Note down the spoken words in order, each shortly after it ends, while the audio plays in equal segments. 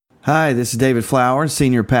Hi, this is David Flowers,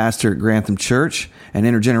 Senior Pastor at Grantham Church, an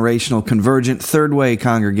intergenerational convergent third way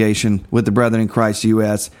congregation with the Brethren in Christ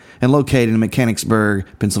U.S. and located in Mechanicsburg,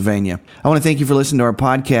 Pennsylvania. I want to thank you for listening to our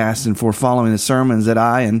podcast and for following the sermons that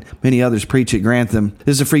I and many others preach at Grantham.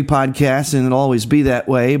 This is a free podcast and it'll always be that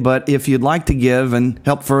way, but if you'd like to give and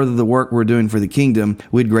help further the work we're doing for the kingdom,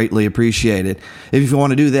 we'd greatly appreciate it. If you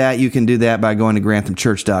want to do that, you can do that by going to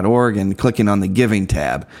granthamchurch.org and clicking on the Giving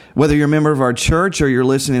tab. Whether you're a member of our church or you're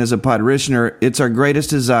listening as a parishioner, it's our greatest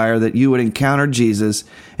desire that you would encounter Jesus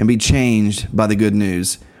and be changed by the good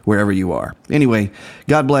news wherever you are. Anyway,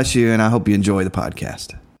 God bless you, and I hope you enjoy the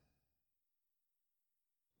podcast. I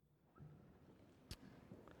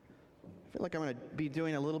feel like I'm going to be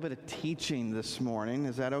doing a little bit of teaching this morning.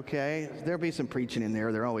 Is that okay? There'll be some preaching in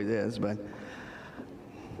there. There always is, but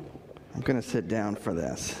I'm going to sit down for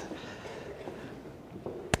this.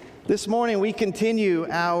 This morning, we continue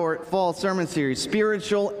our fall sermon series,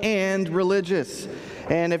 Spiritual and Religious.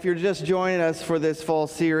 And if you're just joining us for this fall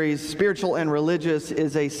series, Spiritual and Religious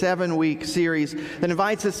is a 7-week series that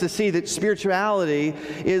invites us to see that spirituality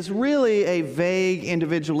is really a vague,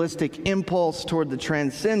 individualistic impulse toward the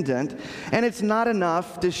transcendent, and it's not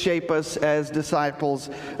enough to shape us as disciples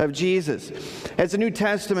of Jesus. As the New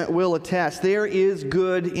Testament will attest, there is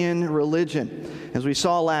good in religion. As we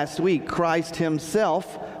saw last week, Christ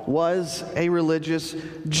himself was a religious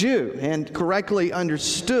Jew, and correctly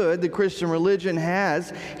understood, the Christian religion has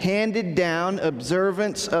handed down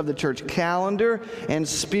observance of the church calendar and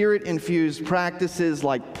spirit-infused practices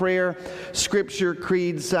like prayer, scripture,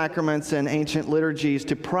 creeds, sacraments, and ancient liturgies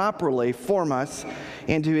to properly form us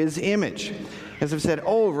into his image. As I've said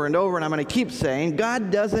over and over, and I'm going to keep saying, God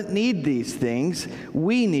doesn't need these things.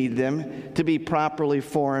 We need them to be properly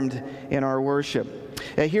formed in our worship.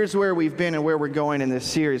 Here's where we've been and where we're going in this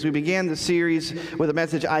series. We began the series with a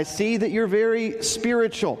message, I see that you're very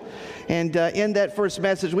spiritual. And in that first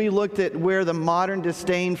message, we looked at where the modern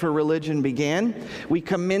disdain for religion began. We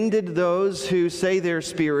commended those who say they're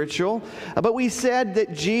spiritual, but we said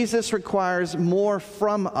that Jesus requires more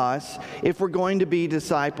from us if we're going to be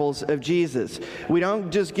disciples of Jesus. We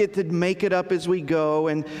don't just get to make it up as we go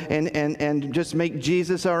and just make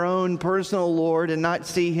Jesus our own personal Lord and not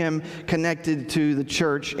see him connected to the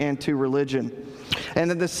church and to religion. And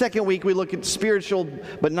then the second week, we look at spiritual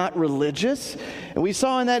but not religious. And we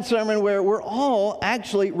saw in that sermon where we're all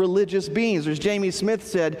actually religious beings. As Jamie Smith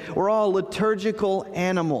said, we're all liturgical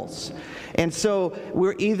animals. And so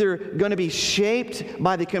we're either going to be shaped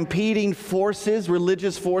by the competing forces,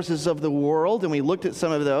 religious forces of the world, and we looked at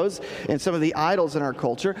some of those and some of the idols in our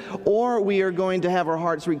culture, or we are going to have our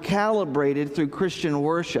hearts recalibrated through Christian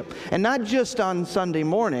worship. And not just on Sunday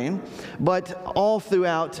morning, but all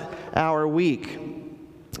throughout our week.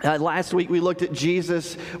 Last week we looked at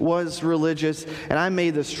Jesus was religious, and I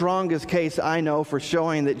made the strongest case I know for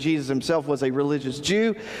showing that Jesus himself was a religious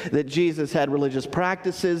Jew, that Jesus had religious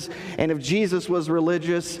practices, and if Jesus was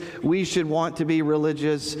religious, we should want to be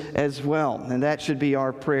religious as well, and that should be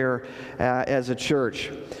our prayer as a church.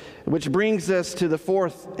 Which brings us to the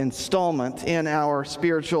fourth installment in our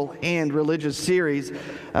Spiritual and Religious series,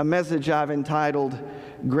 a message I've entitled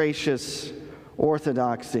Gracious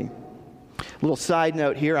Orthodoxy. Little side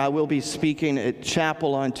note here, I will be speaking at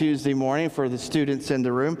chapel on Tuesday morning for the students in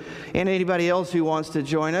the room and anybody else who wants to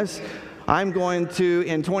join us. I'm going to,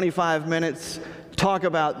 in 25 minutes, talk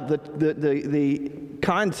about the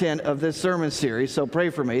content of this sermon series, so pray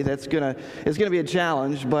for me. It's gonna be a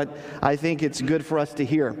challenge, but I think it's good for us to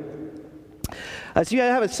hear. So you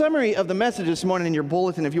have a summary of the message this morning in your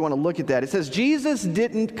bulletin if you want to look at that. It says, Jesus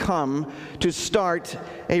didn't come to start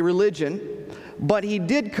a religion, but he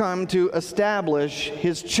did come to establish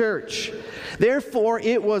his church. Therefore,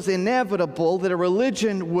 it was inevitable that a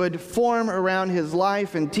religion would form around his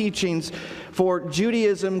life and teachings, for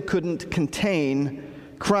Judaism couldn't contain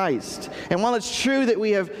Christ. And while it's true that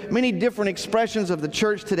we have many different expressions of the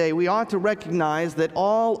church today, we ought to recognize that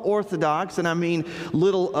all Orthodox, and I mean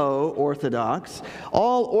little o Orthodox,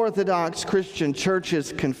 all Orthodox Christian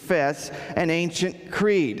churches confess an ancient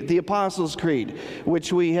creed, the Apostles' Creed,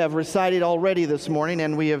 which we have recited already this morning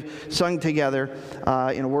and we have sung together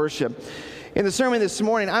in worship. In the sermon this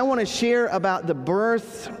morning, I want to share about the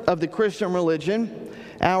birth of the Christian religion,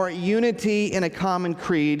 our unity in a common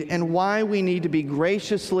creed, and why we need to be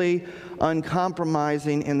graciously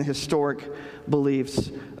uncompromising in the historic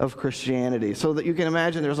beliefs of Christianity. So that you can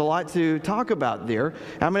imagine there's a lot to talk about there.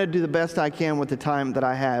 I'm going to do the best I can with the time that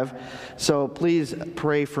I have, so please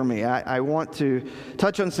pray for me. I want to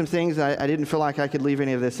touch on some things I didn't feel like I could leave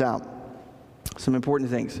any of this out. Some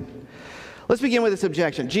important things. Let's begin with this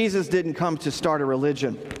objection. Jesus didn't come to start a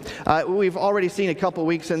religion. We've already seen a couple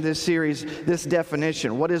weeks in this series this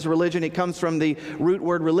definition. What is religion? It comes from the root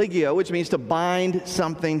word religio, which means to bind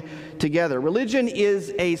something together. Religion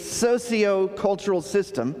is a socio-cultural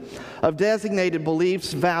system of designated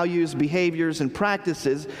beliefs, values, behaviors, and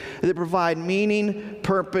practices that provide meaning,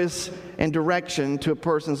 purpose, and direction to a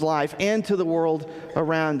person's life and to the world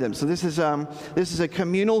around them. So this is a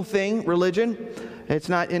communal thing, religion. It's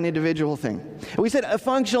not an individual thing. We said a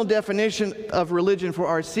functional definition of religion for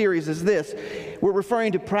our series is this. We're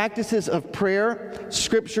referring to practices of prayer,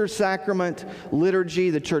 scripture, sacrament, liturgy,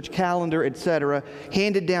 the church calendar, etc.,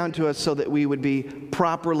 handed down to us so that we would be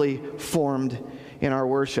properly formed in our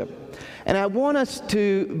worship. And I want us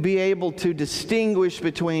to be able to distinguish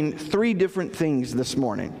between three different things this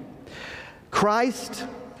morning: Christ,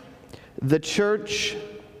 the church,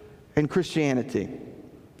 and Christianity.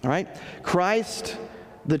 All right? Christ,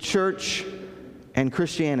 the church, and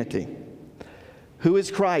Christianity. Who is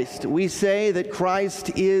Christ? We say that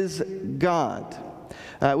Christ is God.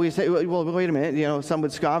 We say, well, wait a minute, some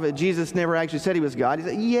would scoff. Jesus never actually said he was God. He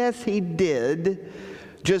said, yes, he did,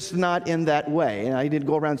 just not in that way. And he didn't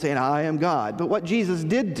go around saying, I am God. But what Jesus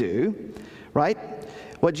did do, right?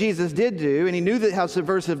 What Jesus did do, and he knew that how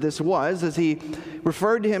subversive this was, as he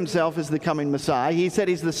referred to himself as the coming Messiah. He said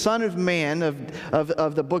he's the Son of Man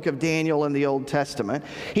of the book of Daniel in the Old Testament.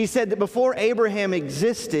 He said that before Abraham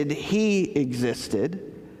existed, he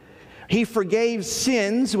existed. He forgave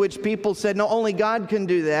sins, which people said, no, only God can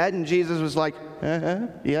do that. And Jesus was like,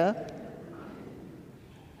 yeah.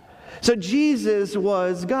 So Jesus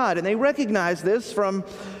was God, and they recognized this from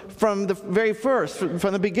the very first,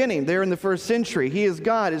 from the beginning, there in the first century. He is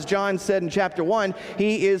God. As John said in chapter 1,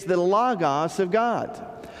 he is the Logos of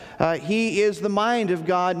God. He is the mind of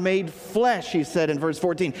God made flesh, he said in verse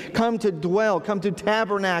 14. Come to dwell, come to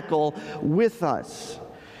tabernacle with us.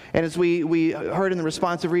 And as we heard in the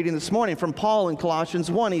responsive reading this morning from Paul in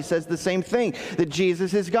Colossians 1, he says the same thing, that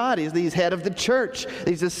Jesus is God. He's head of the church.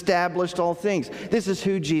 He's established all things. This is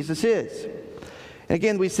who Jesus is. And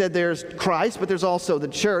again, we said there's Christ, but there's also the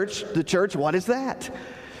church. The church, what is that?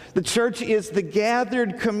 The church is the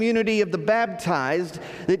gathered community of the baptized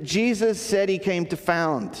that Jesus said he came to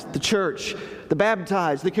found. The church, the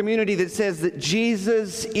baptized, the community that says that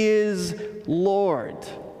Jesus is Lord.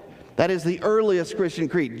 That is the earliest Christian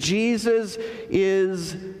creed. Jesus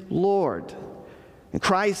is Lord. And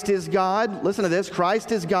Christ is God. Listen to this.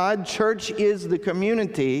 Christ is God. Church is the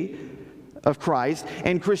community of Christ.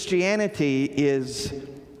 And Christianity is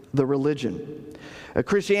the religion.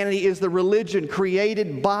 Christianity is the religion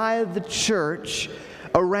created by the church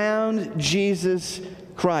around Jesus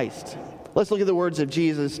Christ. Let's look at the words of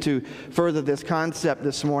Jesus to further this concept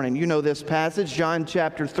this morning. You know this passage, John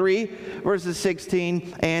chapter 3, verses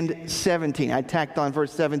 16 and 17. I tacked on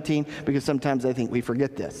verse 17 because sometimes I think we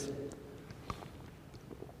forget this.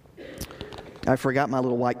 I forgot my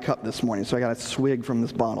little white cup this morning, so I got a swig from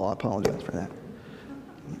this bottle. I apologize for that.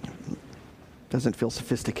 Doesn't feel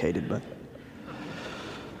sophisticated, but...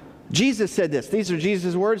 Jesus said this. These are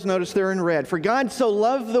Jesus' words. Notice they're in red. For God so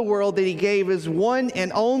loved the world that he gave his one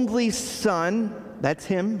and only Son, that's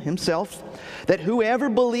him, himself, that whoever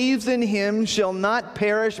believes in him shall not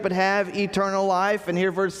perish but have eternal life. And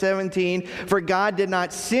here verse 17, for God did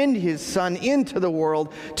not send his Son into the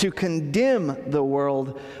world to condemn the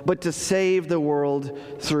world, but to save the world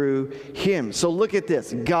through him. So look at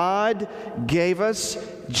this. God gave us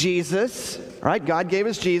Jesus. Right? God gave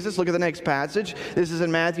us Jesus. Look at the next passage. This is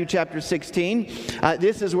in Matthew chapter 16.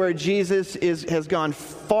 This is where Jesus has gone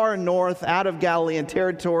far north out of Galilean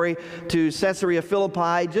territory to Caesarea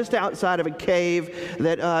Philippi, just outside of a cave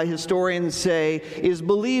that historians say is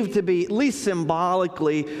believed to be, at least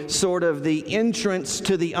symbolically, sort of the entrance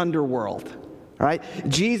to the underworld. Right?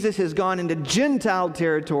 Jesus has gone into Gentile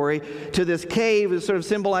territory to this cave that sort of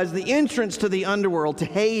symbolizes the entrance to the underworld, to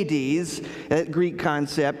Hades, that Greek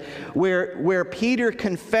concept, where Peter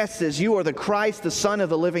confesses, you are the Christ, the Son of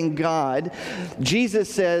the living God.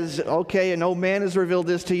 Jesus says, okay, and no man has revealed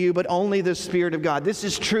this to you, but only the Spirit of God. This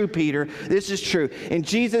is true, Peter. This is true. And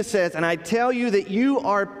Jesus says, and I tell you that you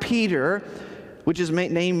are Peter, which his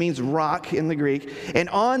name means rock in the Greek. And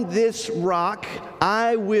on this rock,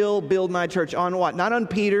 I will build my church. On what? Not on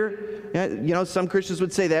Peter. Some Christians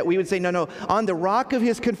would say that. We would say, no. On the rock of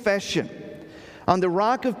his confession. On the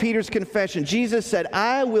rock of Peter's confession, Jesus said,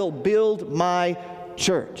 I will build my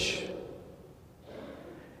church.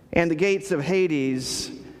 And the gates of Hades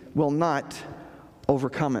will not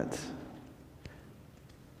overcome it.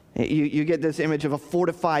 You get this image of a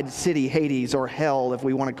fortified city, Hades, or hell, if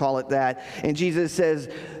we want to call it that. And Jesus says,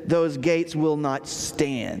 those gates will not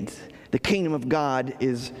stand. The kingdom of God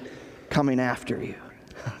is coming after you.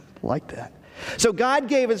 Like that. So God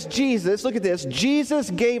gave us Jesus. Look at this.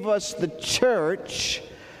 Jesus gave us the church.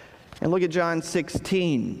 And look at John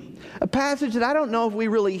 16. A passage that I don't know if we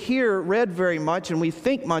really hear read very much and we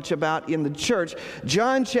think much about in the church.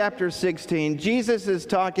 John chapter 16. Jesus is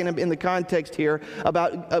talking in the context here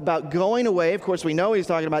about going away. Of course, we know he's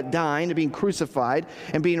talking about dying and being crucified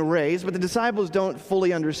and being raised. But the disciples don't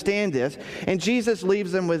fully understand this. And Jesus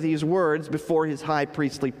leaves them with these words before his high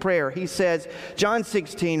priestly prayer. He says, John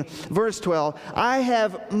 16, verse 12, I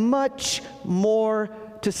have much more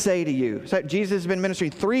to say to you. So Jesus has been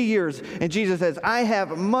ministering 3 years, and Jesus says, I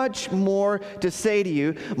have much more to say to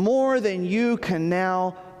you, more than you can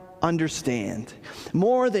now understand,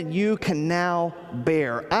 more than you can now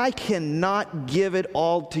bear. I cannot give it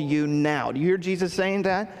all to you now. Do you hear Jesus saying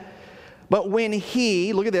that? But when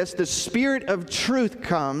he, look at this, the Spirit of truth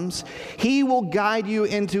comes, he will guide you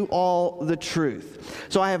into all the truth.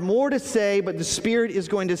 So I have more to say, but the Spirit is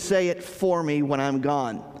going to say it for me when I'm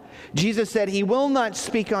gone. Jesus said he will not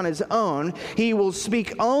speak on his own. He will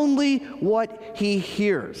speak only what he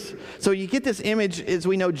hears. So you get this image as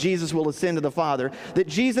we know Jesus will ascend to the Father, that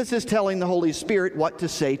Jesus is telling the Holy Spirit what to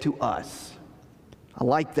say to us. I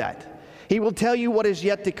like that. He will tell you what is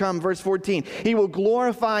yet to come. Verse 14, he will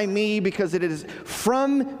glorify me because it is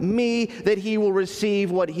from me that he will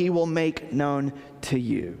receive what he will make known to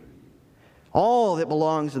you. All that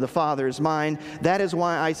belongs to the Father is mine. That is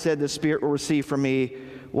why I said the Spirit will receive from me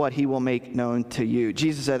what he will make known to you.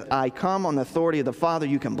 Jesus said, I come on the authority of the Father.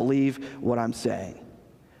 You can believe what I'm saying.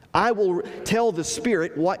 I will tell the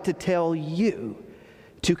Spirit what to tell you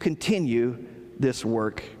to continue this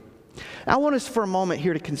work. I want us for a moment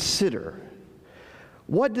here to consider,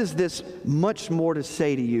 what does this much more to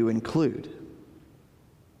say to you include?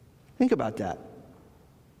 Think about that.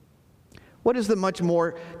 What does the much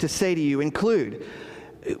more to say to you include?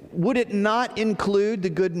 Would it not include the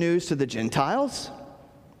good news to the Gentiles?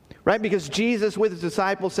 Right? Because Jesus with his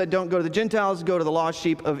disciples said, don't go to the Gentiles, go to the lost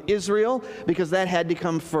sheep of Israel, because that had to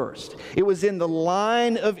come first. It was in the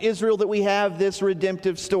line of Israel that we have this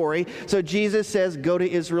redemptive story. So Jesus says, go to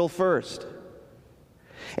Israel first.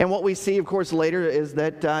 And what we see, of course, later is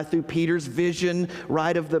that through Peter's vision,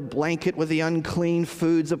 right, of the blanket with the unclean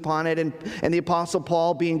foods upon it, and the Apostle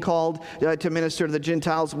Paul being called to minister to the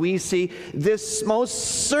Gentiles, we see this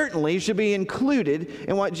most certainly should be included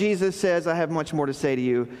in what Jesus says, I have much more to say to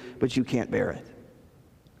you, but you can't bear it.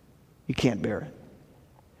 You can't bear it.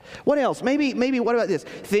 What else? Maybe what about this?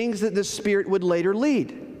 Things that the Spirit would later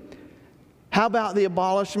lead. How about the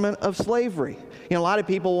abolishment of slavery? You know, a lot of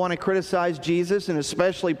people want to criticize Jesus, and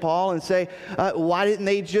especially Paul, and say, why didn't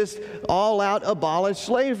they just all out abolish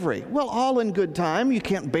slavery? Well, all in good time. You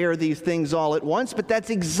can't bear these things all at once, but that's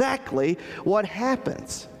exactly what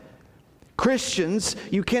happens. Christians,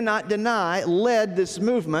 you cannot deny, led this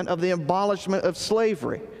movement of the abolishment of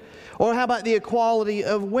slavery. Or how about the equality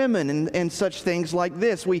of women and such things like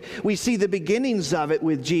this? We see the beginnings of it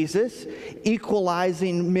with Jesus,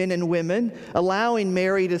 equalizing men and women, allowing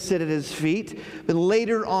Mary to sit at his feet. But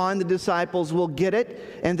later on, the disciples will get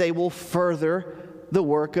it, and they will further the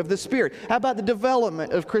work of the Spirit. How about the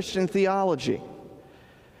development of Christian theology?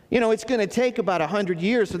 You know, it's going to take about 100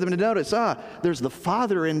 years for them to notice, there's the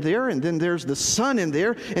Father in there, and then there's the Son in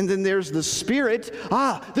there, and then there's the Spirit.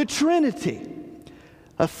 The Trinity.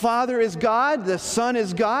 The Father is God, the Son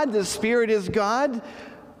is God, the Spirit is God.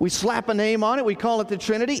 We slap a name on it, we call it the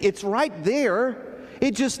Trinity. It's right there.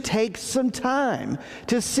 It just takes some time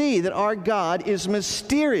to see that our God is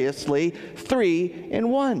mysteriously 3 in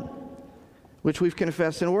 1, which we've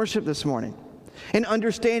confessed in worship this morning. And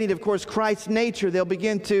understanding, of course, Christ's nature, they'll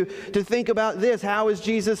begin to think about this. How is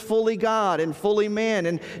Jesus fully God and fully man?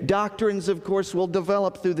 And doctrines, of course, will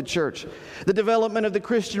develop through the church. The development of the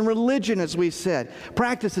Christian religion, as we said.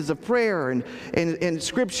 Practices of prayer and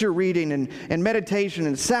scripture reading and meditation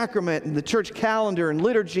and sacrament and the church calendar and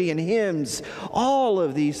liturgy and hymns. All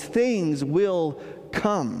of these things will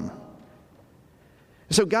come.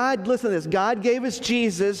 So God, listen to this, God gave us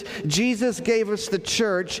Jesus, Jesus gave us the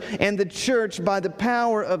church, and the church, by the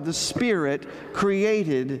power of the Spirit,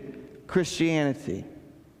 created Christianity.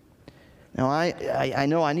 Now, I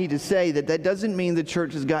know I need to say that doesn't mean the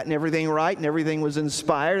church has gotten everything right and everything was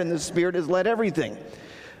inspired and the Spirit has led everything.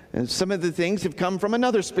 And some of the things have come from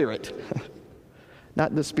another spirit,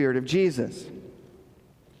 not the Spirit of Jesus.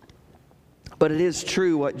 But it is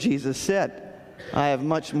true what Jesus said. I have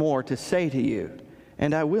much more to say to you.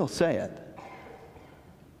 And I will say it.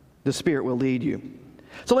 The Spirit will lead you.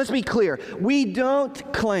 So let's be clear. We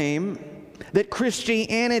don't claim that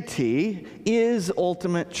Christianity is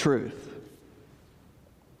ultimate truth.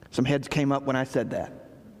 Some heads came up when I said that.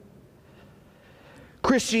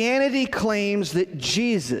 Christianity claims that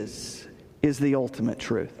Jesus is the ultimate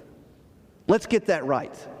truth. Let's get that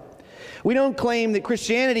right. We don't claim that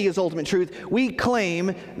Christianity is ultimate truth. We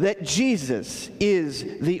claim that Jesus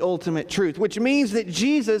is the ultimate truth, which means that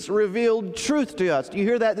Jesus revealed truth to us. Do you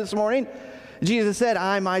hear that this morning? Jesus said,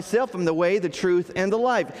 I myself am the way, the truth, and the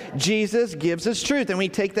life. Jesus gives us truth, and we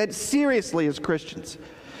take that seriously as Christians.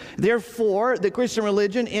 Therefore, the Christian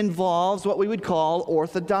religion involves what we would call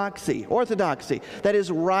orthodoxy. Orthodoxy, that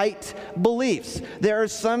is right beliefs. There are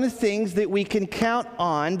some things that we can count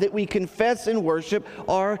on, that we confess and worship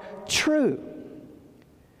are true.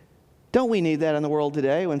 Don't we need that in the world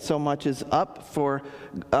today when so much is up for,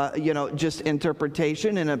 just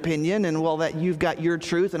interpretation and opinion, and well, that you've got your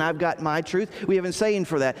truth and I've got my truth. We have a saying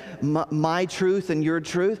for that, my truth and your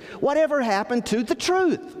truth. Whatever happened to the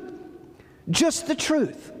truth? Just the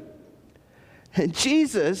truth. And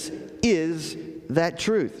Jesus is that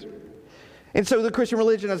truth. And so the Christian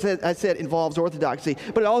religion, I said, involves orthodoxy,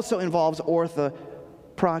 but it also involves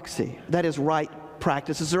orthopraxy. That is right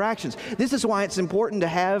practices or actions. This is why it's important to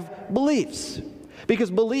have beliefs, because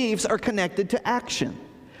beliefs are connected to action.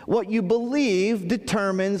 What you believe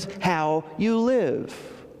determines how you live.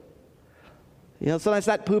 So let's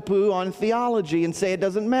not poo-poo on theology and say it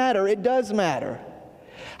doesn't matter. It does matter.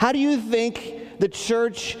 How do you think the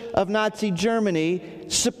Church of Nazi Germany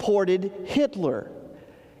supported Hitler?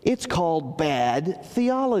 It's called bad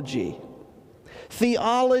theology.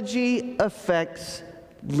 Theology affects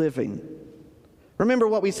living. Remember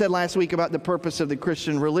what we said last week about the purpose of the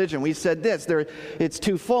Christian religion. We said this, it's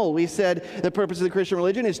twofold. We said the purpose of the Christian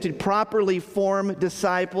religion is to properly form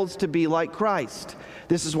disciples to be like Christ.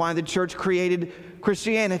 This is why the church created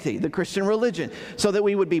Christianity, the Christian religion, so that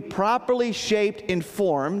we would be properly shaped and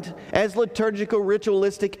formed as liturgical,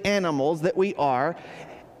 ritualistic animals that we are,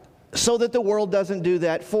 so that the world doesn't do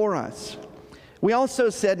that for us. We also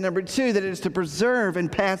said, number two, that it is to preserve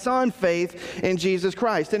and pass on faith in Jesus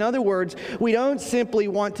Christ. In other words, we don't simply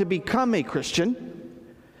want to become a Christian.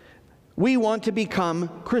 We want to become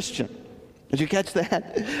Christian. Did you catch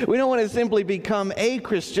that? We don't want to simply become a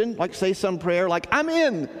Christian, like say some prayer like, I'm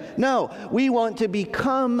in. No, we want to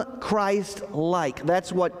become Christ-like.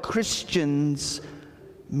 That's what Christians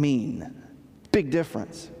mean. Big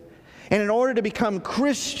difference. And in order to become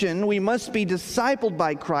Christian, we must be discipled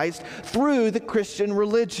by Christ through the Christian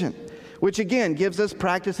religion, which again gives us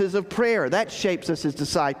practices of prayer. That shapes us as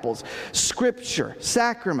disciples. Scripture,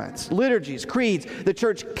 sacraments, liturgies, creeds, the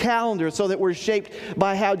church calendar, so that we're shaped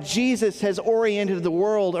by how Jesus has oriented the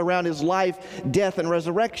world around his life, death, and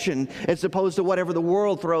resurrection, as opposed to whatever the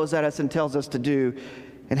world throws at us and tells us to do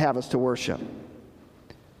and have us to worship.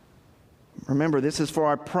 Remember, this is for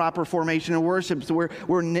our proper formation and worship. So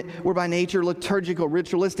we're by nature liturgical,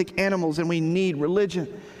 ritualistic animals, and we need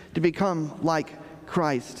religion to become like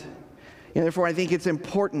Christ. And therefore, I think it's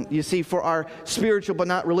important, you see, for our spiritual but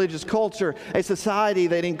not religious culture, a society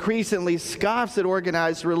that increasingly scoffs at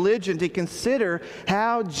organized religion, to consider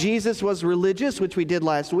how Jesus was religious, which we did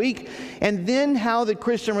last week, and then how the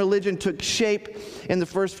Christian religion took shape in the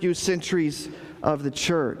first few centuries of the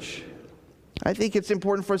church. I think it's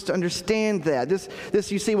important for us to understand that.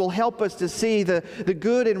 This, you see, will help us to see the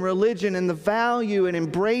good in religion and the value in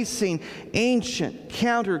embracing ancient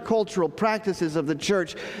countercultural practices of the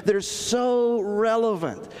church that are so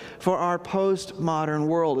relevant for our postmodern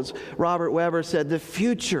world. As Robert Weber said, the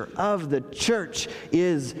future of the church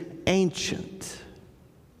is ancient.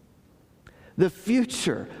 The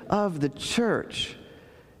future of the church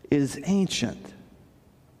is ancient.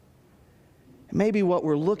 Maybe what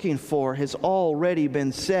we're looking for has already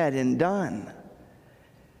been said and done.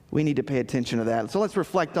 We need to pay attention to that. So let's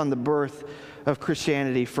reflect on the birth of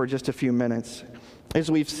Christianity for just a few minutes. As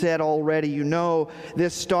we've said already,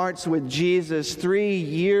 this starts with Jesus' 3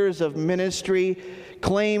 years of ministry,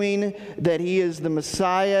 claiming that he is the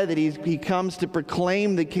Messiah, that he comes to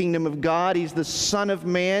proclaim the kingdom of God. He's the Son of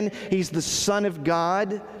Man. He's the Son of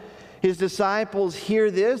God. His disciples hear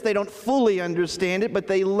this. They don't fully understand it, but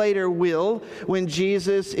they later will when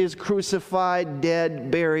Jesus is crucified, dead,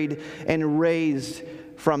 buried, and raised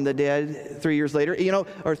from the dead 3 years later,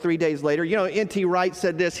 or 3 days later. N.T. Wright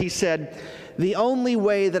said this. He said, the only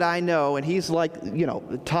way that I know, and he's like,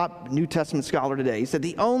 the top New Testament scholar today, he said,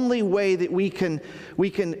 the only way that we can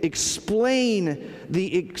explain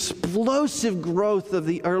the explosive growth of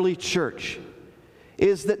the early church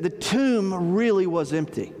is that the tomb really was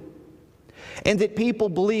empty. And that people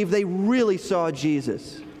believe they really saw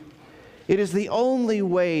Jesus. It is the only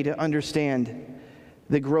way to understand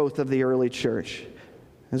the growth of the early church.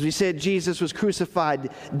 As we said, Jesus was crucified,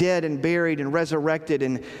 dead and buried and resurrected,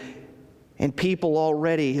 and people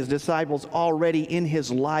already, his disciples already in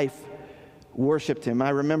his life worshiped him. I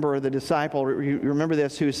remember the disciple, you remember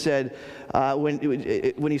this, who said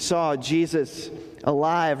when he saw Jesus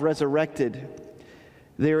alive, resurrected,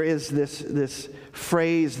 there is this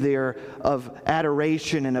phrase there of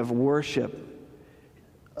adoration and of worship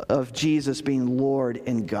of Jesus being Lord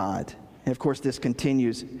and God. And of course, this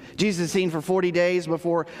continues. Jesus is seen for 40 days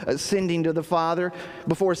before ascending to the Father,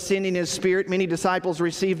 before sending his Spirit. Many disciples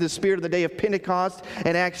received the Spirit of the day of Pentecost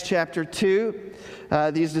in Acts chapter 2.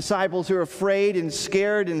 These disciples who are afraid and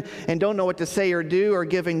scared and don't know what to say or do are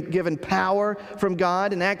given power from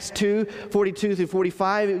God. In Acts 2, 42 through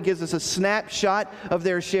 45, it gives us a snapshot of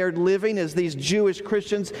their shared living as these Jewish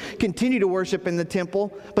Christians continue to worship in the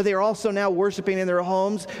temple, but they are also now worshiping in their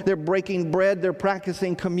homes. They're breaking bread. They're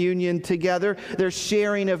practicing communion together. They're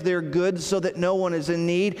sharing of their goods so that no one is in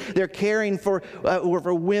need. They're caring for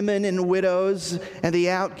women and widows and the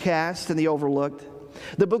outcast and the overlooked.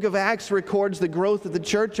 The book of Acts records the growth of the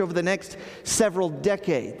church over the next several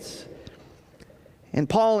decades. And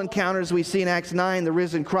Paul encounters, we see in Acts 9, the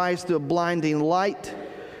risen Christ through a blinding light.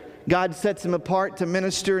 God sets him apart to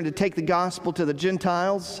minister and to take the gospel to the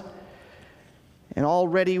Gentiles. And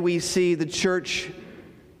already we see the church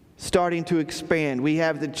starting to expand. We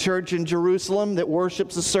have the church in Jerusalem that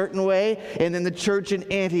worships a certain way, and then the church in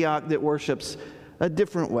Antioch that worships a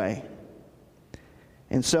different way.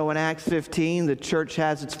 And so in Acts 15, the church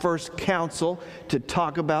has its first council to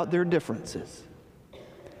talk about their differences.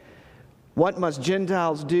 What must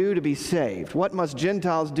Gentiles do to be saved? What must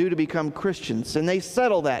Gentiles do to become Christians? And they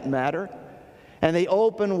settle that matter, and they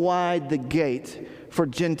open wide the gate for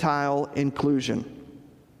Gentile inclusion.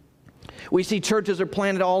 We see churches are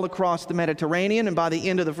planted all across the Mediterranean, and by the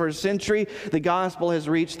end of the first century, the gospel has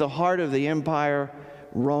reached the heart of the empire,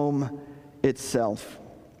 Rome itself.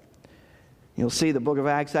 You'll see the book of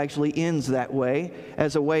Acts actually ends that way,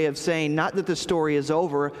 as a way of saying not that the story is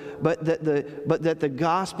over, but that the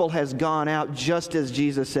gospel has gone out just as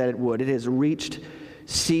Jesus said it would. It has reached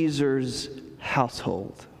Caesar's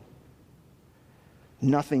household.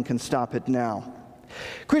 Nothing can stop it now.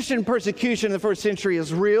 Christian persecution in the first century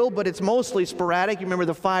is real, but it's mostly sporadic. You remember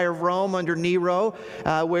the fire of Rome under Nero,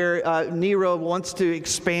 where Nero wants to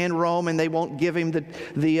expand Rome and they won't give him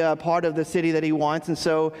the part of the city that he wants. And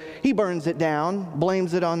so he burns it down,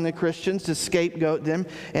 blames it on the Christians to scapegoat them,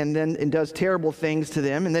 and does terrible things to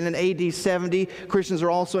them. And then in AD 70, Christians are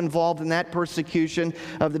also involved in that persecution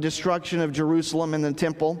of the destruction of Jerusalem and the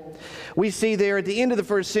temple. We see there at the end of the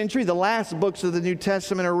first century, the last books of the New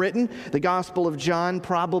Testament are written, the Gospel of John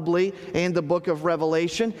probably, and the book of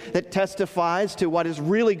Revelation, that testifies to what is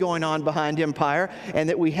really going on behind empire, and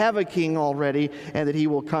that we have a king already, and that he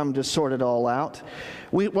will come to sort it all out.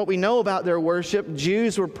 What we know about their worship,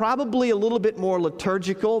 Jews were probably a little bit more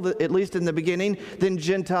liturgical, at least in the beginning, than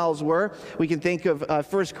Gentiles were. We can think of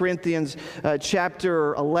 1 Corinthians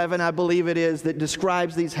chapter 11, I believe it is, that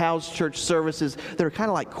describes these house church services that are kind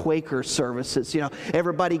of like Quaker services. You know,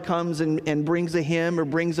 everybody comes and brings a hymn or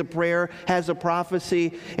brings a prayer, has a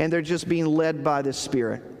prophecy, and they're just being led by the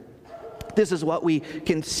Spirit. This is what we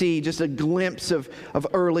can see, just a glimpse of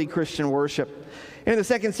early Christian worship. In the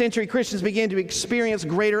second century, Christians began to experience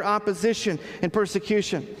greater opposition and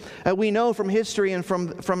persecution. We know from history and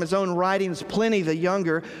from his own writings, Pliny the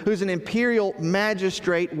Younger, who's an imperial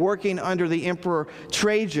magistrate working under the Emperor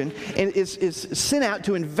Trajan, and is sent out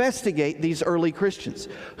to investigate these early Christians.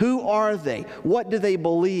 Who are they? What do they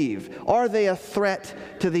believe? Are they a threat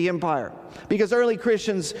to the empire? Because early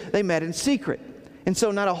Christians, they met in secret. And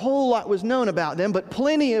so not a whole lot was known about them, but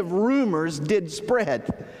plenty of rumors did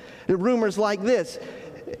spread. Rumors like this.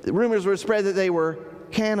 Rumors were spread that they were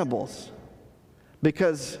cannibals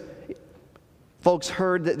because folks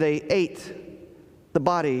heard that they ate the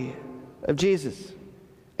body of Jesus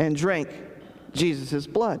and drank Jesus'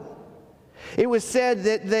 blood. It was said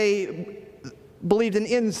that they believed in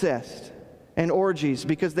incest and orgies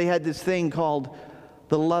because they had this thing called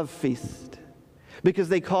the love feast, because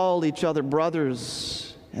they called each other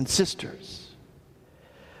brothers and sisters.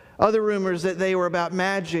 Other rumors that they were about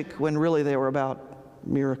magic when really they were about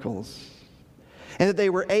miracles. And that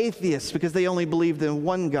they were atheists because they only believed in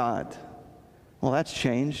one God. Well, that's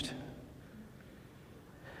changed.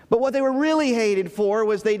 But what they were really hated for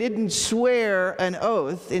was they didn't swear an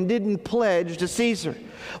oath and didn't pledge to Caesar.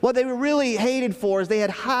 What they were really hated for is they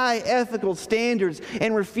had high ethical standards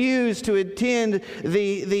and refused to attend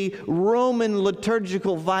the Roman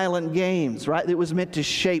liturgical violent games, right? That was meant to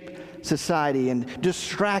shape society and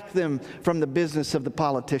distract them from the business of the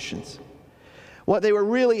politicians. What they were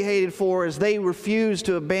really hated for is they refused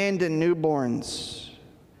to abandon newborns.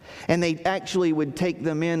 And they actually would take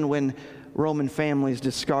them in when Roman families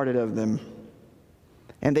discarded of them.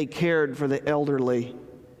 And they cared for the elderly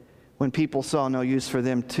when people saw no use for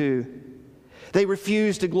them too. They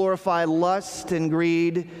refused to glorify lust and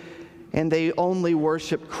greed, and they only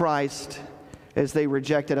worshiped Christ as they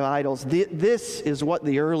rejected idols. This is what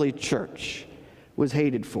the early church was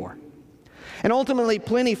hated for. And ultimately,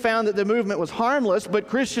 Pliny found that the movement was harmless, but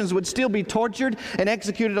Christians would still be tortured and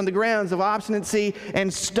executed on the grounds of obstinacy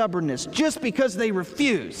and stubbornness. Just because they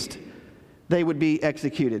refused, they would be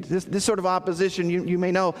executed. This sort of opposition, you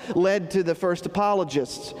may know, led to the first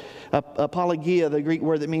apologists. Apologia, the Greek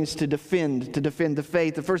word that means to defend the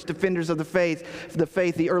faith. The first defenders of the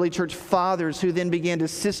faith, the early church fathers, who then began to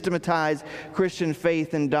systematize Christian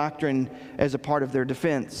faith and doctrine as a part of their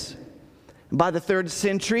defense. By the 3rd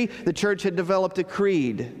century, the church had developed a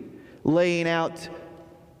creed, laying out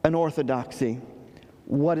an orthodoxy,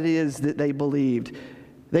 what it is that they believed.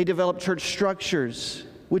 They developed church structures,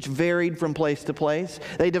 which varied from place to place.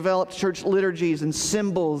 They developed church liturgies and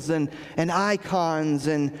symbols and icons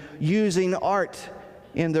and using art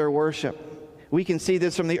in their worship. We can see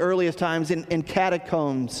this from the earliest times in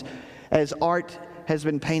catacombs, as art has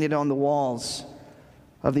been painted on the walls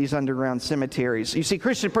of these underground cemeteries. You see,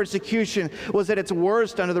 Christian persecution was at its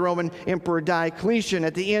worst under the Roman Emperor Diocletian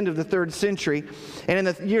at the end of the 3rd century. And in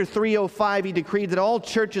the year 305, he decreed that all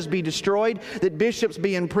churches be destroyed, that bishops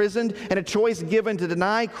be imprisoned, and a choice given to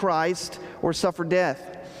deny Christ or suffer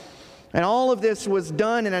death. And all of this was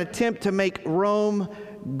done in an attempt to make Rome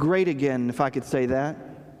great again, if I could say that.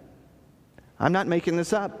 I'm not making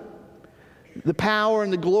this up. The power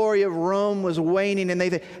and the glory of Rome was waning, and they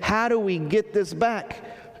said, how do we get this back?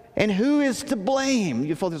 And who is to blame?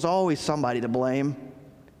 You feel there's always somebody to blame.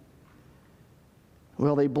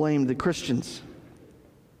 Well, they blamed the Christians.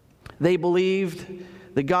 They believed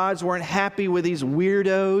the gods weren't happy with these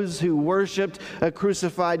weirdos who worshiped a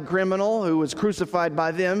crucified criminal who was crucified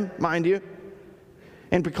by them, mind you,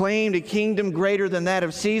 and proclaimed a kingdom greater than that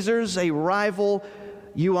of Caesar's, a rival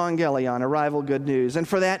euangelion, a rival good news. And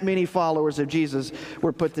for that, many followers of Jesus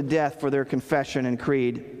were put to death for their confession and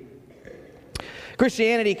creed.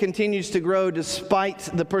 Christianity continues to grow despite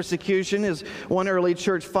the persecution. As one early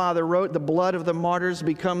church father wrote, the blood of the martyrs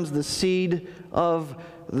becomes the seed of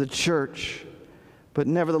the church. But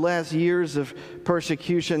nevertheless, years of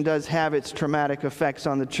persecution does have its traumatic effects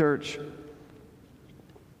on the church.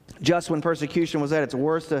 Just when persecution was at its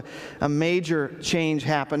worst, a major change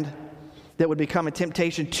happened that would become a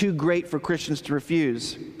temptation too great for Christians to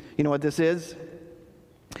refuse. You know what this is?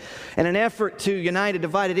 In an effort to unite a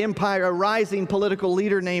divided empire, a rising political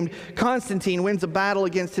leader named Constantine wins a battle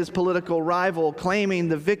against his political rival, claiming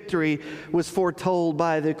the victory was foretold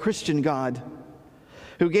by the Christian God,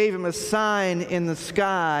 who gave him a sign in the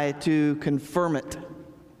sky to confirm it.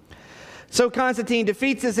 So Constantine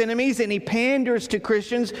defeats his enemies, and he panders to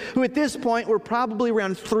Christians who at this point were probably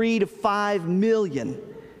around 3 to 5 million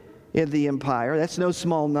in the empire. That's no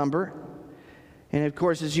small number. And of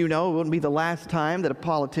course, as you know, it wouldn't be the last time that a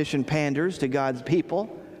politician panders to God's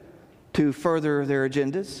people to further their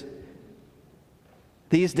agendas.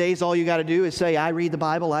 These days, all you got to do is say, I read the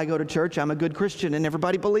Bible, I go to church, I'm a good Christian, and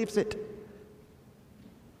everybody believes it,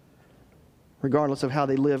 regardless of how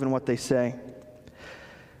they live and what they say.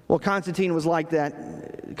 Well, Constantine was like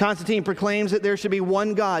that. Constantine proclaims that there should be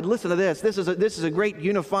one God. Listen to this. This is a great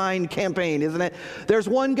unifying campaign, isn't it? There's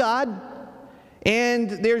one God, and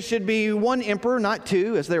there should be one emperor, not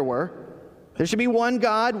two, as there were. There should be one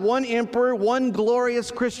God, one emperor, one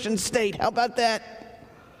glorious Christian state. How about that?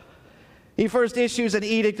 He first issues an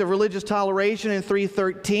edict of religious toleration in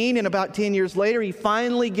 313, and about 10 years later, he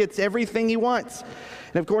finally gets everything he wants.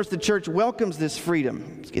 And of course, the church welcomes this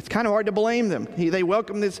freedom. It's kind of hard to blame them. They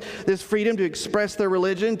welcome this freedom to express their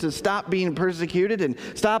religion, to stop being persecuted, and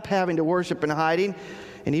stop having to worship in hiding.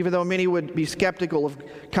 And even though many would be skeptical of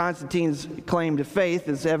Constantine's claim to faith,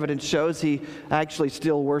 as evidence shows, he actually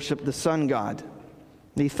still worshiped the sun god.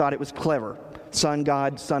 He thought it was clever. Sun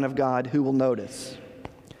god, son of God, who will notice?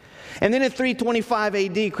 And then in 325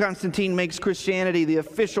 AD, Constantine makes Christianity the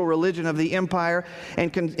official religion of the empire,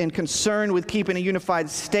 and concerned with keeping a unified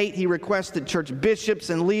state, he requests that church bishops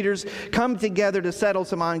and leaders come together to settle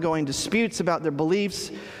some ongoing disputes about their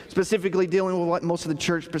beliefs, specifically dealing with what most of the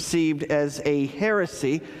church perceived as a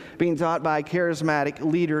heresy being taught by a charismatic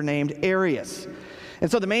leader named Arius. And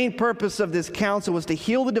so the main purpose of this council was to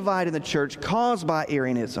heal the divide in the church caused by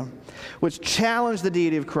Arianism, which challenged the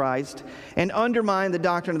deity of Christ and undermined the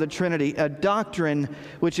doctrine of the Trinity, a doctrine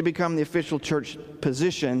which had become the official church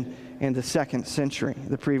position in the 2nd century,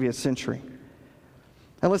 the previous century.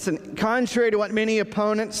 And listen, contrary to what many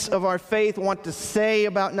opponents of our faith want to say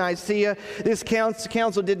about Nicaea, this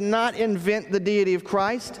council did not invent the deity of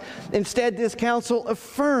Christ. Instead, this council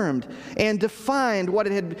affirmed and defined what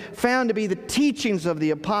it had found to be the teachings of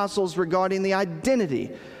the apostles regarding the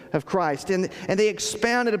identity of Christ. And they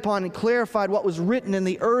expounded upon and clarified what was written in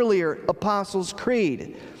the earlier Apostles'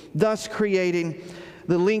 Creed, thus creating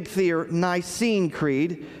the lengthier Nicene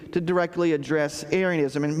Creed to directly address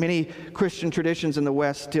Arianism. And many Christian traditions in the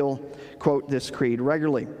West still quote this creed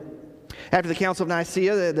regularly. After the Council of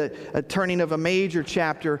Nicaea, a turning of a major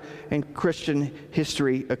chapter in Christian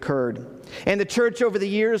history occurred. And the church over the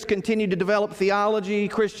years continued to develop theology,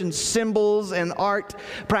 Christian symbols and art,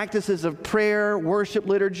 practices of prayer, worship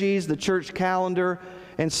liturgies, the church calendar,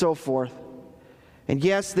 and so forth. And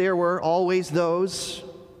yes, there were always those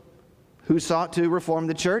who sought to reform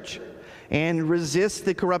the church and resist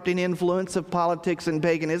the corrupting influence of politics and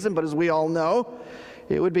paganism. But as we all know,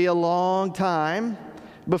 it would be a long time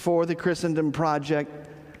before the Christendom project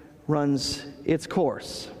runs its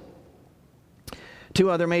course. Two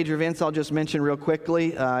other major events I'll just mention real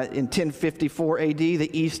quickly. In 1054 AD, the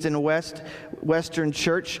East and Western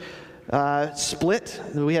Church split.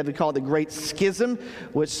 We had to call it the Great Schism,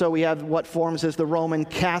 so we have what forms as the Roman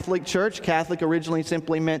Catholic Church. Catholic originally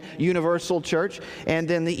simply meant universal church, and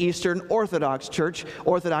then the Eastern Orthodox Church,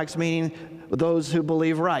 Orthodox meaning those who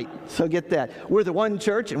believe right. So get that. We're the one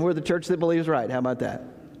church, and we're the church that believes right. How about that?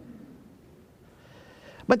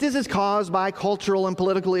 But this is caused by cultural and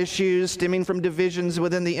political issues stemming from divisions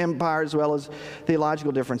within the empire as well as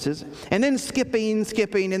theological differences. And then skipping,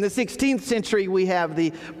 in the 16th century we have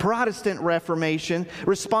the Protestant Reformation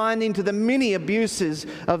responding to the many abuses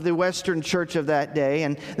of the Western church of that day.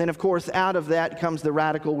 And then of course out of that comes the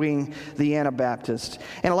radical wing, the Anabaptist.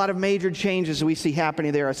 And a lot of major changes we see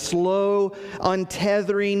happening there. A slow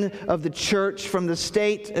untethering of the church from the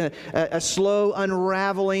state, a slow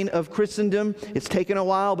unraveling of Christendom. It's taken a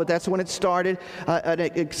while, but that's when it started. An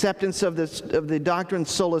acceptance of the doctrine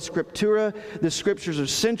sola scriptura. The scriptures are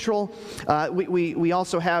central. We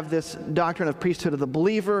also have this doctrine of priesthood of the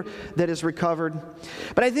believer that is recovered.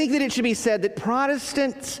 But I think that it should be said that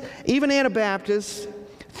Protestants, even Anabaptists,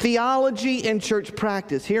 theology and church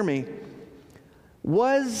practice, hear me,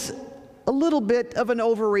 was a little bit of an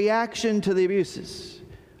overreaction to the abuses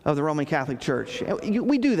of the Roman Catholic Church.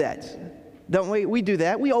 We do that, don't we? We do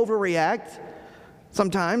that. We overreact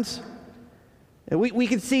sometimes. We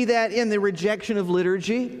can see that in the rejection of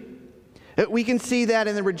liturgy. We can see that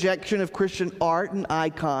in the rejection of Christian art and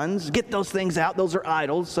icons. Get those things out. Those are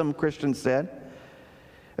idols, some Christians said.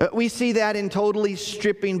 We see that in totally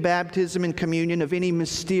stripping baptism and communion of any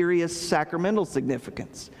mysterious sacramental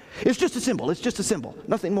significance. It's just a symbol. It's just a symbol.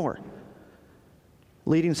 Nothing more.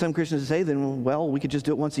 Leading some Christians to say, then, well, we could just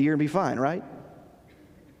do it once a year and be fine, right?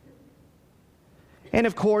 And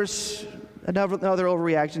of course, another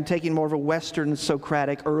overreaction, taking more of a Western,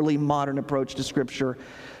 Socratic, early modern approach to Scripture,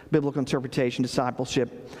 biblical interpretation,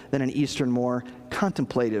 discipleship, than an Eastern, more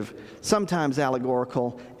contemplative, sometimes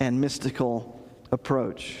allegorical and mystical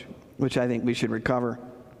approach, which I think we should recover.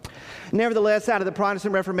 Nevertheless, out of the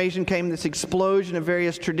Protestant Reformation came this explosion of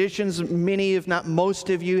various traditions. Many, if not most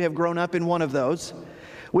of you, have grown up in one of those,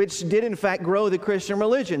 which did in fact grow the Christian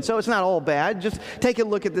religion. So it's not all bad. Just take a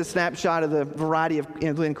look at this snapshot of the variety of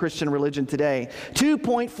in Christian religion today.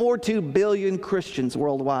 2.42 billion Christians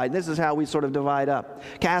worldwide. This is how we sort of divide up.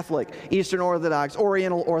 Catholic, Eastern Orthodox,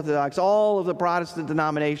 Oriental Orthodox, all of the Protestant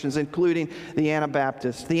denominations, including the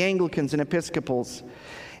Anabaptists, the Anglicans and Episcopals.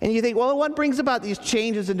 And you think, well, what brings about these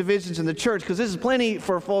changes and divisions in the church? Because this is plenty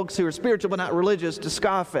for folks who are spiritual but not religious to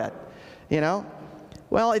scoff at, you know?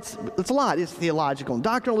 Well, it's a lot. It's theological and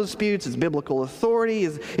doctrinal disputes. It's biblical authority.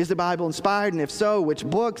 Is the Bible inspired? And if so, which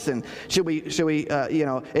books? And should we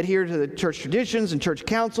adhere to the church traditions and church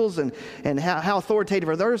councils? And how authoritative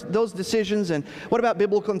are those decisions? And what about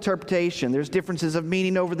biblical interpretation? There's differences of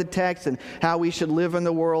meaning over the text and how we should live in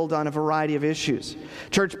the world on a variety of issues.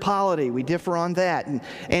 Church polity, we differ on that.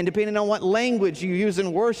 And depending on what language you use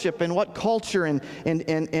in worship and what culture and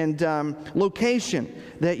location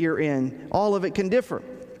that you're in, all of it can differ.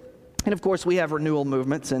 And of course, we have renewal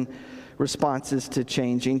movements and responses to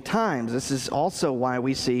changing times. This is also why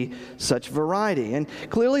we see such variety. And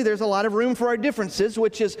clearly, there's a lot of room for our differences,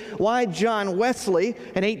 which is why John Wesley,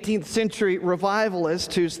 an 18th century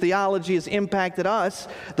revivalist whose theology has impacted us,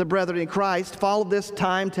 the brethren in Christ, followed this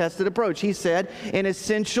time-tested approach. He said, in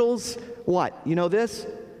essentials, what? You know this?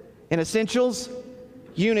 In essentials,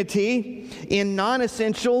 unity. In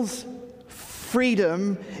non-essentials,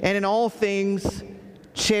 freedom. And in all things,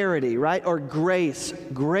 charity, right? Or grace,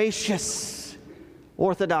 gracious.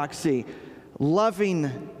 Orthodoxy,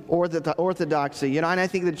 loving orthodoxy. And I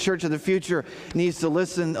think the church of the future needs to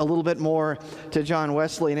listen a little bit more to John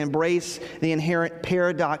Wesley and embrace the inherent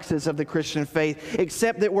paradoxes of the Christian faith,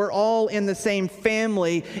 except that we're all in the same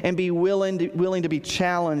family and be willing to be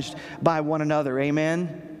challenged by one another.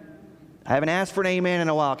 Amen? I haven't asked for an amen in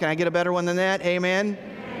a while. Can I get a better one than that? Amen?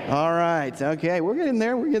 All right. Okay. We're getting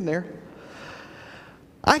there.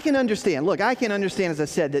 I can understand, as I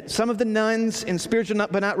said, that some of the nuns and spiritual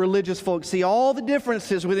but not religious folks see all the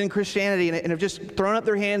differences within Christianity and have just thrown up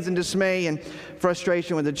their hands in dismay and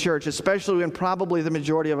frustration with the church, especially when probably the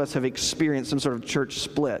majority of us have experienced some sort of church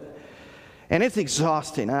split. And it's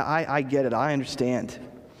exhausting. I get it. I understand.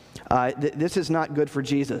 This is not good for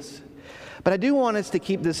Jesus. But I do want us to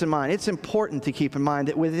keep this in mind. It's important to keep in mind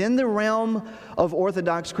that within the realm of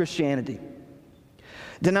Orthodox Christianity,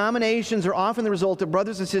 denominations are often the result of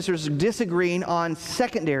brothers and sisters disagreeing on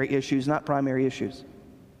secondary issues, not primary issues.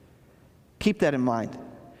 Keep that in mind.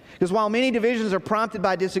 Because while many divisions are prompted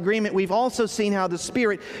by disagreement, we've also seen how the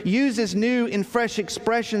Spirit uses new and fresh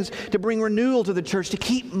expressions to bring renewal to the church, to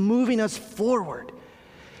keep moving us forward,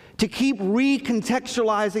 to keep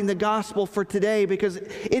recontextualizing the gospel for today, because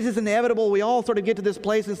it is inevitable. We all sort of get to this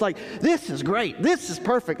place and it's like, this is great, this is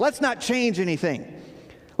perfect, let's not change anything.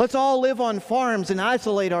 Let's all live on farms and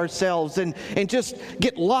isolate ourselves and just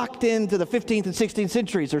get locked into the 15th and 16th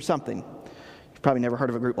centuries or something. You've probably never heard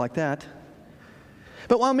of a group like that.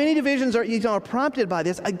 But while many divisions are prompted by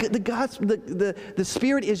this, the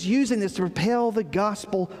Spirit is using this to propel the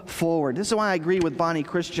gospel forward. This is why I agree with Bonnie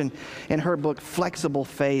Christian in her book, Flexible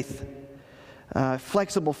Faith.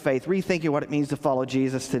 Flexible faith, rethinking what it means to follow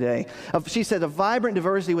Jesus today. She said, a vibrant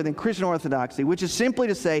diversity within Christian orthodoxy, which is simply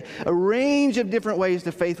to say a range of different ways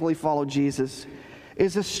to faithfully follow Jesus,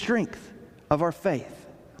 is a strength of our faith,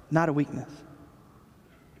 not a weakness.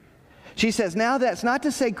 She says, now that's not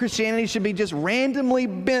to say Christianity should be just randomly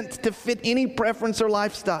bent to fit any preference or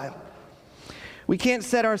lifestyle. We can't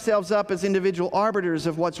set ourselves up as individual arbiters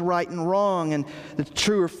of what's right and wrong and the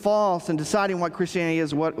true or false and deciding what Christianity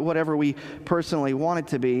is, whatever we personally want it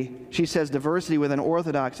to be. She says diversity within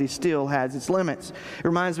orthodoxy still has its limits. It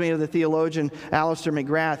reminds me of the theologian Alistair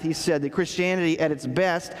McGrath. He said that Christianity at its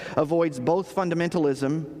best avoids both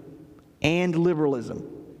fundamentalism and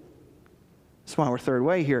liberalism. That's why we're third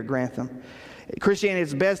way here at Grantham. Christianity at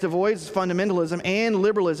its best avoids fundamentalism and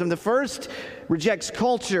liberalism. The first rejects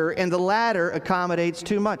culture, and the latter accommodates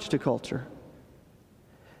too much to culture.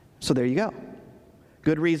 So there you go.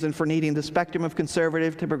 Good reason for needing the spectrum of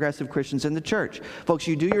conservative to progressive Christians in the church. Folks,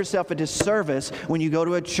 you do yourself a disservice when you go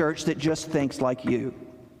to a church that just thinks like you.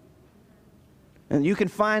 And you can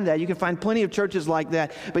find that. You can find plenty of churches like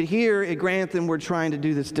that. But here at Grantham, we're trying to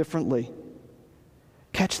do this differently.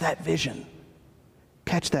 Catch that vision.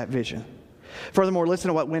 Catch that vision. Furthermore, listen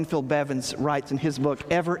to what Winfield Bevins writes in his book,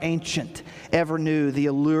 Ever Ancient, Ever New, The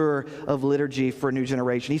Allure of Liturgy for a New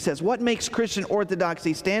Generation. He says, what makes Christian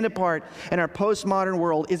orthodoxy stand apart in our postmodern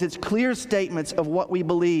world is its clear statements of what we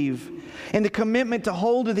believe and the commitment to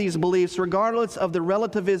hold to these beliefs regardless of the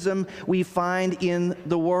relativism we find in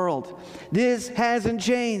the world. This hasn't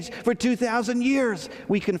changed. For 2,000 years,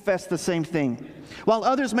 we confess the same thing. While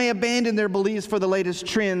others may abandon their beliefs for the latest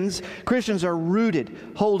trends, Christians are rooted,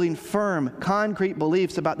 holding firm, concrete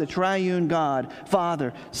beliefs about the triune God,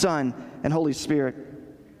 Father, Son, and Holy Spirit.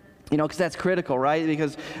 You know, because that's critical, right?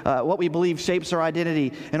 Because what we believe shapes our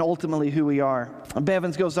identity and ultimately who we are.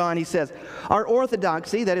 Bevins goes on, he says, our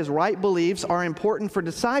orthodoxy, that is right beliefs, are important for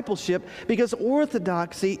discipleship because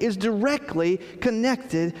orthodoxy is directly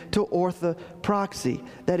connected to orthopraxy,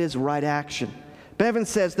 that is right action. Bevins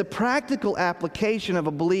says the practical application of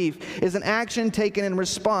a belief is an action taken in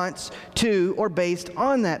response to or based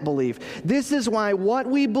on that belief. This is why what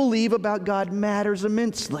we believe about God matters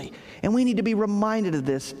immensely. And we need to be reminded of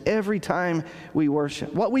this every time we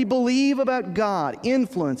worship. What we believe about God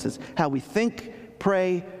influences how we think,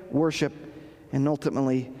 pray, worship, and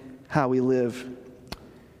ultimately how we live.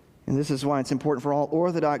 And this is why it's important for all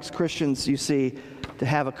Orthodox Christians, you see, to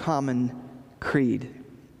have a common creed.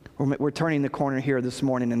 We're turning the corner here this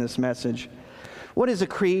morning in this message. What is a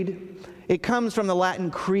creed? It comes from the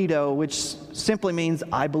Latin credo, which simply means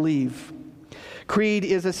I believe. Creed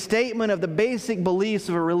is a statement of the basic beliefs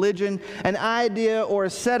of a religion, an idea or a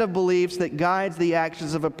set of beliefs that guides the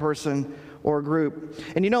actions of a person or a group.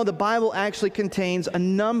 And you know, the Bible actually contains a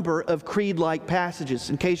number of creed-like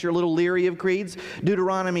passages. In case you're a little leery of creeds,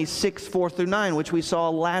 Deuteronomy 6:4-9, which we saw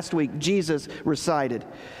last week, Jesus recited.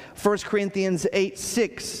 1 Corinthians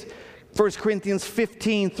 8:6 1 Corinthians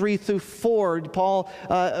 15, 3 through 4, Paul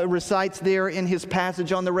recites there in his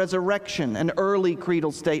passage on the resurrection, an early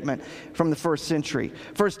creedal statement from the first century.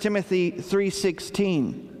 1 Timothy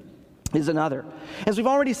 3:16 is another. As we've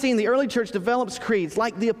already seen, the early church develops creeds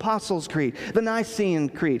like the Apostles' Creed, the Nicene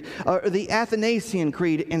Creed, the Athanasian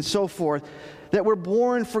Creed, and so forth, that were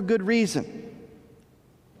born for good reason.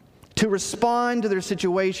 To respond to their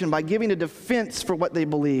situation by giving a defense for what they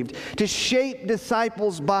believed, to shape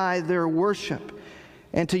disciples by their worship,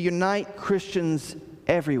 and to unite Christians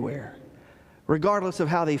everywhere, regardless of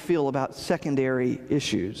how they feel about secondary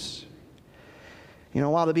issues. You know,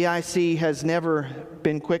 while the BIC has never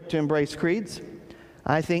been quick to embrace creeds,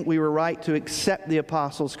 I think we were right to accept the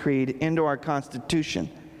Apostles' Creed into our Constitution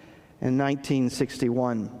in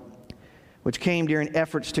 1961, which came during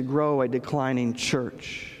efforts to grow a declining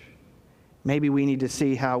church. Maybe we need to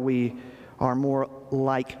see how we are more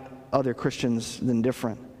like other Christians than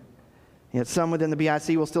different. Yet some within the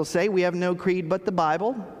BIC will still say we have no creed but the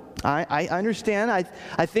Bible. I understand.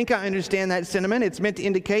 I think I understand that sentiment. It's meant to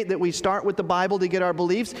indicate that we start with the Bible to get our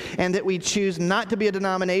beliefs, and that we choose not to be a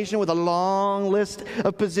denomination with a long list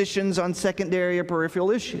of positions on secondary or peripheral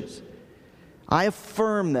issues. I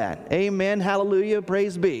affirm that. Amen, hallelujah,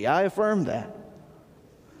 praise be. I affirm that.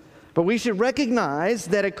 But we should recognize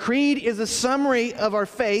that a creed is a summary of our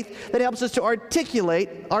faith that helps us to articulate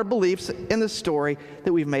our beliefs in the story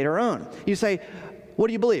that we've made our own. You say, what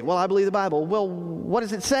do you believe? Well, I believe the Bible. Well, what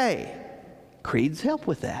does it say? Creeds help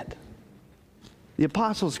with that. The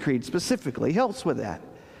Apostles' Creed specifically helps with that.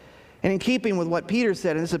 And in keeping with what Peter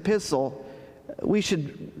said in this epistle, we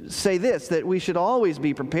should say this, that we should always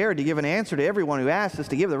be prepared to give an answer to everyone who asks us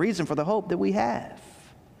to give the reason for the hope that we have.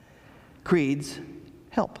 Creeds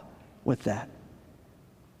help with that,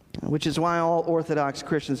 which is why all Orthodox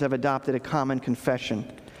Christians have adopted a common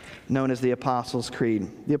confession known as the Apostles' Creed.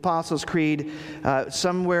 The Apostles' Creed,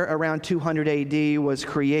 somewhere around 200 AD, was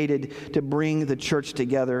created to bring the church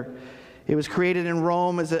together. It was created in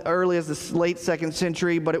Rome as early as the late 2nd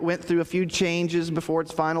century, but it went through a few changes before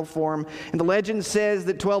its final form. And the legend says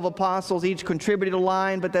that 12 apostles each contributed a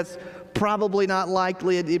line, but that's probably not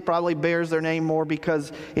likely. It probably bears their name more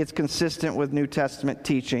because it's consistent with New Testament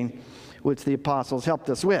teaching, which the apostles helped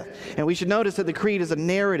us with. And we should notice that the creed is a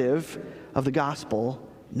narrative of the gospel,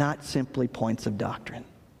 not simply points of doctrine.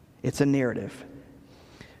 It's a narrative.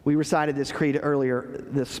 We recited this creed earlier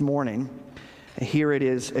this morning. Here it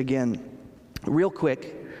is again, real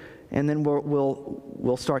quick, and then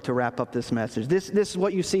we'll start to wrap up this message. This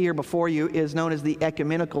what you see here before you is known as the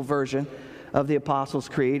ecumenical version of the Apostles'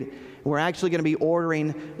 Creed. We're actually going to be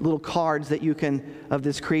ordering little cards that you can, of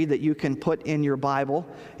this creed, that you can put in your Bible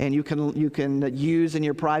and you can use in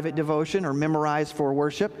your private devotion or memorize for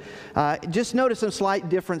worship. Just notice some slight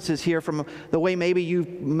differences here from the way maybe you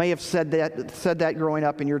may have said that growing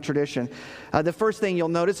up in your tradition. The first thing you'll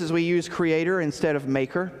notice is we use creator instead of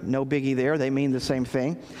maker. No biggie there. They mean the same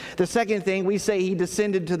thing. The second thing, we say he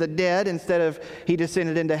descended to the dead instead of he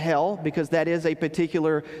descended into hell, because that is a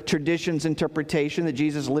particular tradition's interpretation that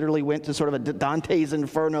Jesus literally went to sort of a Dante's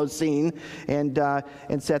Inferno scene and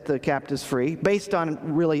set the captives free, based on a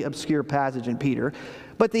really obscure passage in Peter.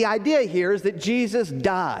 But the idea here is that Jesus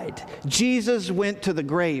died. Jesus went to the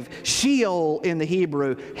grave. Sheol in the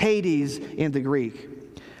Hebrew, Hades in the Greek.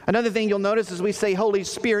 Another thing you'll notice is we say Holy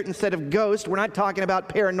Spirit instead of ghost. We're not talking about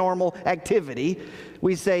paranormal activity.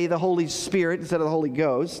 We say the Holy Spirit instead of the Holy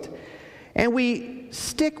Ghost. And we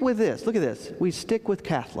stick with this. Look at this. We stick with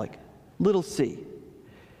Catholic, little c.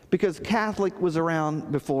 Because Catholic was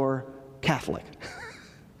around before Catholic.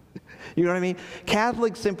 You know what I mean?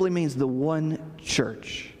 Catholic simply means the one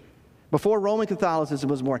church. Before Roman Catholicism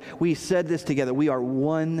was born, we said this together. We are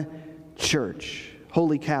one church,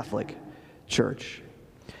 Holy Catholic Church.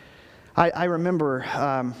 I remember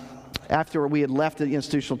after we had left the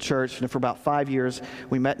institutional church, and for about 5 years,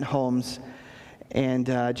 we met in homes and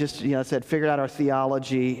figured out our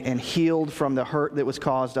theology and healed from the hurt that was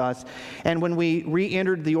caused us. And when we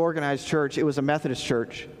re-entered the organized church, it was a Methodist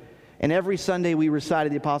church. And every Sunday we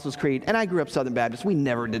recited the Apostles' Creed. And I grew up Southern Baptist. We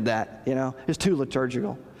never did that, you know. It was too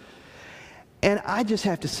liturgical. And I just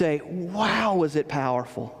have to say, wow, was it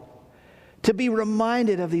powerful to be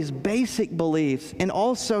reminded of these basic beliefs, and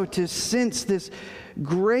also to sense this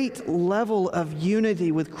great level of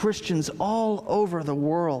unity with Christians all over the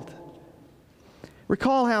world.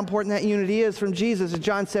 Recall how important that unity is from Jesus in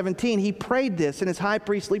John 17. He prayed this in his high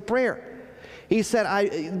priestly prayer. He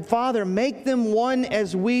said, Father, make them one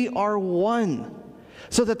as we are one,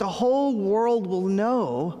 so that the whole world will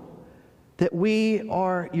know that we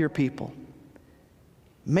are your people.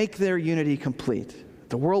 Make their unity complete.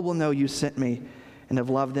 The world will know you sent me and have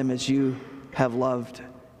loved them as you have loved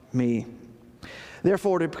me.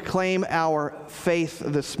 Therefore, to proclaim our faith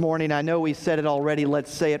this morning, I know we said it already. Let's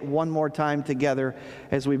say it one more time together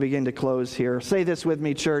as we begin to close here. Say this with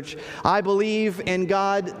me, church. I believe in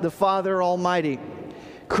God the Father Almighty,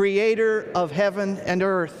 creator of heaven and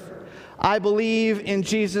earth. I believe in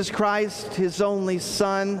Jesus Christ, his only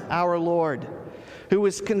Son, our Lord, who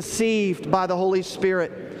was conceived by the Holy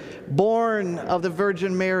Spirit, born of the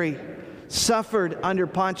Virgin Mary, suffered under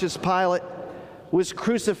Pontius Pilate, was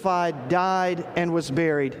crucified, died, and was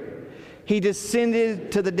buried. He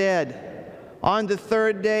descended to the dead. On the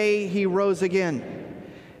third day, he rose again.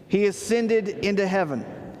 He ascended into heaven,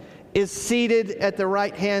 is seated at the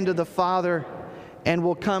right hand of the Father, and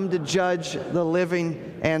will come to judge the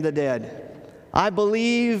living and the dead. I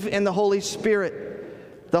believe in the Holy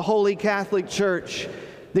Spirit, the Holy Catholic Church,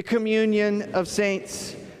 the communion of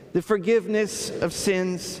saints, the forgiveness of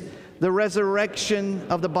sins, the resurrection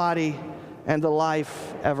of the body, and the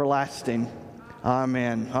life everlasting.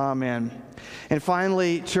 Amen. Amen. And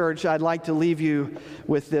finally, church, I'd like to leave you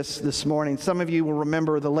with this morning. Some of you will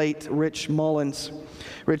remember the late Rich Mullins.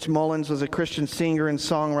 Rich Mullins was a Christian singer and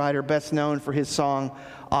songwriter, best known for his song,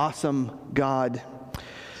 Awesome God.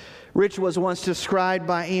 Rich was once described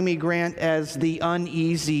by Amy Grant as the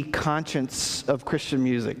uneasy conscience of Christian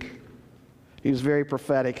music. He was very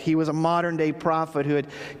prophetic. He was a modern-day prophet who had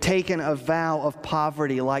taken a vow of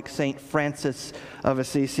poverty like St. Francis of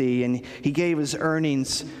Assisi, and he gave his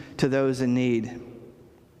earnings to those in need.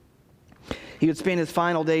 He would spend his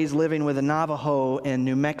final days living with a Navajo in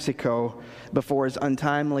New Mexico before his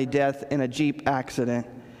untimely death in a Jeep accident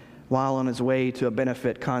while on his way to a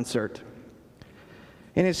benefit concert.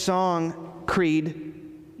 In his song,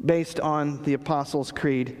 Creed, based on the Apostles'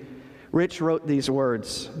 Creed, Rich wrote these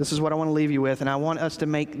words. This is what I want to leave you with, and I want us to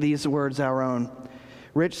make these words our own.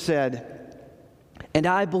 Rich said, "And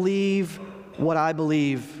I believe what I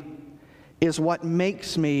believe is what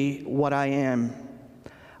makes me what I am.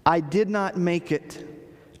 I did not make it.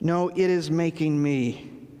 No, it is making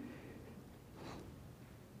me.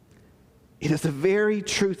 It is the very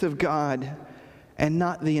truth of God and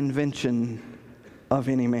not the invention of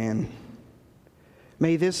any man."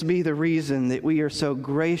 May this be the reason that we are so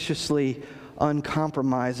graciously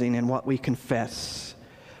uncompromising in what we confess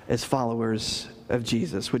as followers of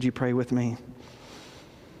Jesus. Would you pray with me?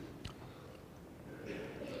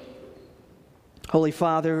 Holy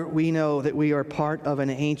Father, we know that we are part of an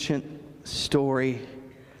ancient story,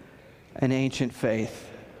 an ancient faith.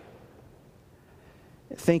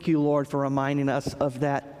 Thank you, Lord, for reminding us of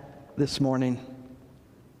that this morning.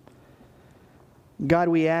 God,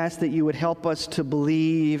 we ask that you would help us to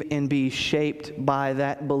believe and be shaped by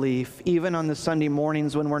that belief. Even on the Sunday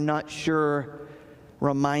mornings when we're not sure,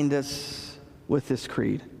 remind us with this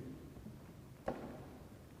creed.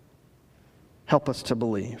 Help us to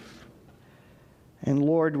believe. And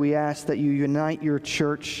Lord, we ask that you unite your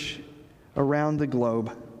church around the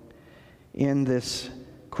globe in this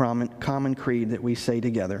common creed that we say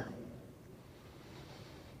together.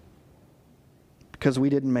 Because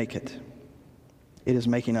we didn't make it. It is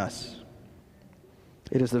making us.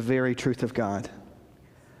 It is the very truth of God,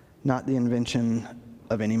 not the invention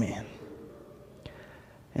of any man.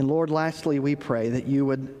 And Lord, lastly, we pray that you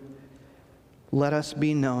would let us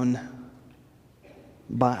be known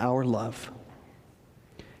by our love.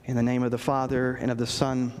 In the name of the Father, and of the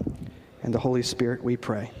Son, and the Holy Spirit, we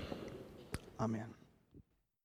pray. Amen.